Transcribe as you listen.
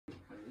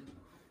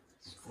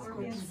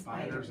Scorpions,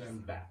 spiders,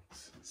 and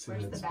bats.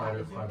 Where's the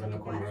spider climbing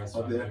up on the rest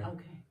up there.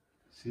 Okay.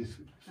 See,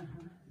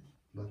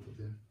 not up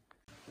there.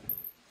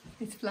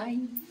 It's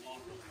flying.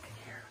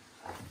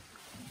 I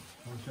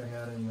wish I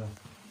had a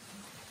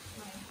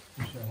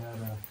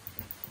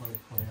light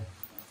player.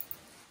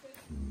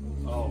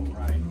 Oh,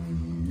 right.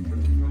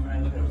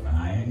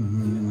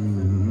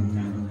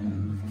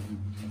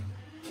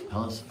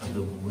 Palace of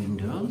the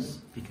Windows,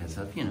 because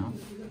of, you know,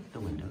 the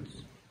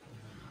windows.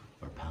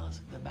 Or Palace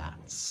of the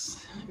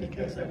Bats,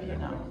 because of, you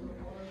know,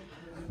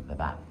 the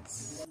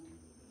bats.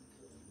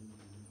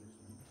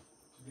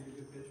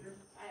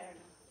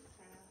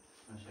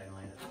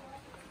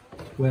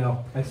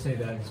 Well, I say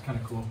that, it's kind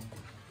of cool.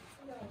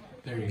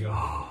 There you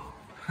go.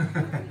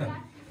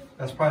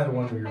 That's probably the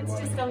one where you're It's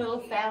just a little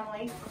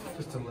family.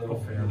 Just a little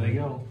There family. they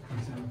go.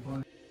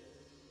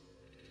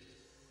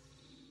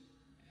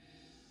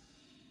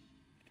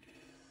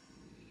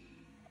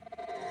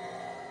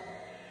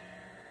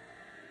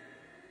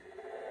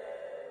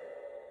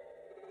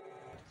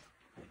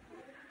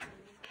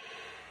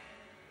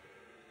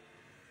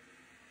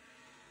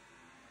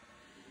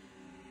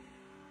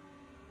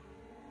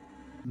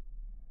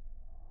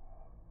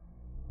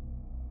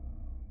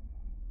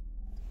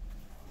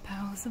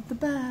 Palace of the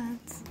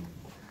Bats.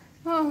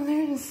 Oh,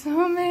 there's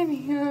so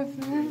many of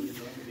them.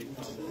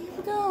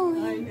 Keep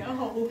going. I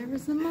know. There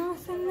was a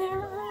moth in there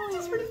earlier.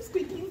 Just heard him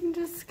squeaking. I'm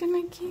just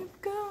gonna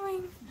keep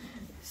going.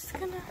 Just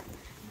gonna.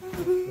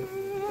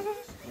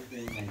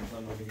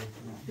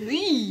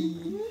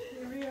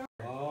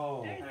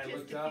 Oh, I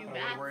looked up and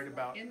I was worried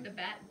about in the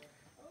bat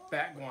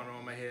going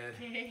on my head.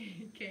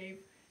 cave.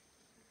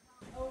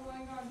 Oh my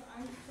god,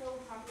 I'm so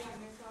happy I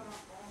missed out on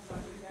all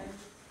of you guys.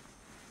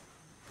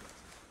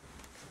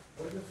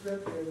 What is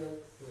that there?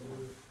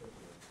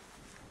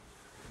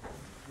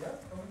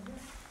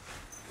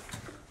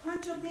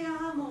 Pancho, te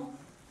amo.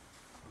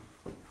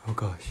 Oh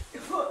gosh.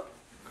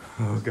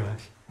 Oh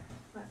gosh.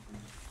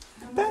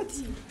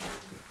 Bats.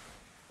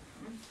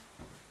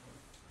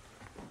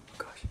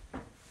 Gosh.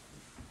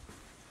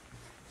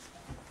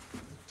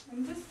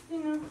 I'm just, you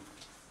know.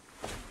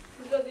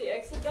 Is that the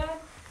exit dad?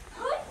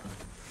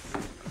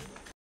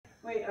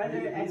 Wait, are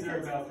there exits? These are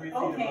about 3 feet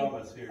Okay. above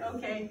us here.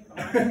 Okay.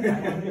 I'm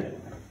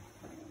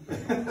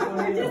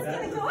just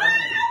gonna go.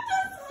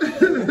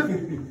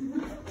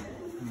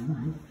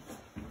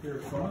 You're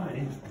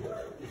fine.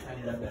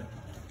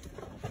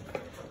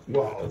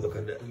 Wow, look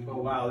at that. Oh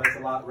wow, that's a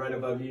lot right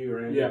above you,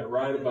 right? Yeah,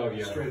 right above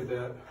you. Straight at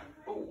that.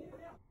 Oh.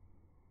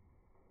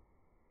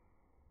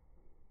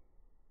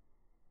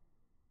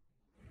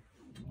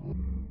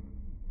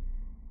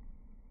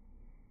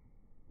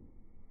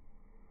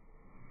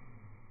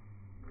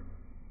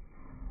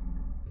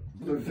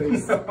 Good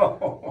face.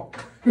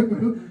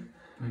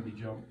 Maybe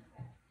jump.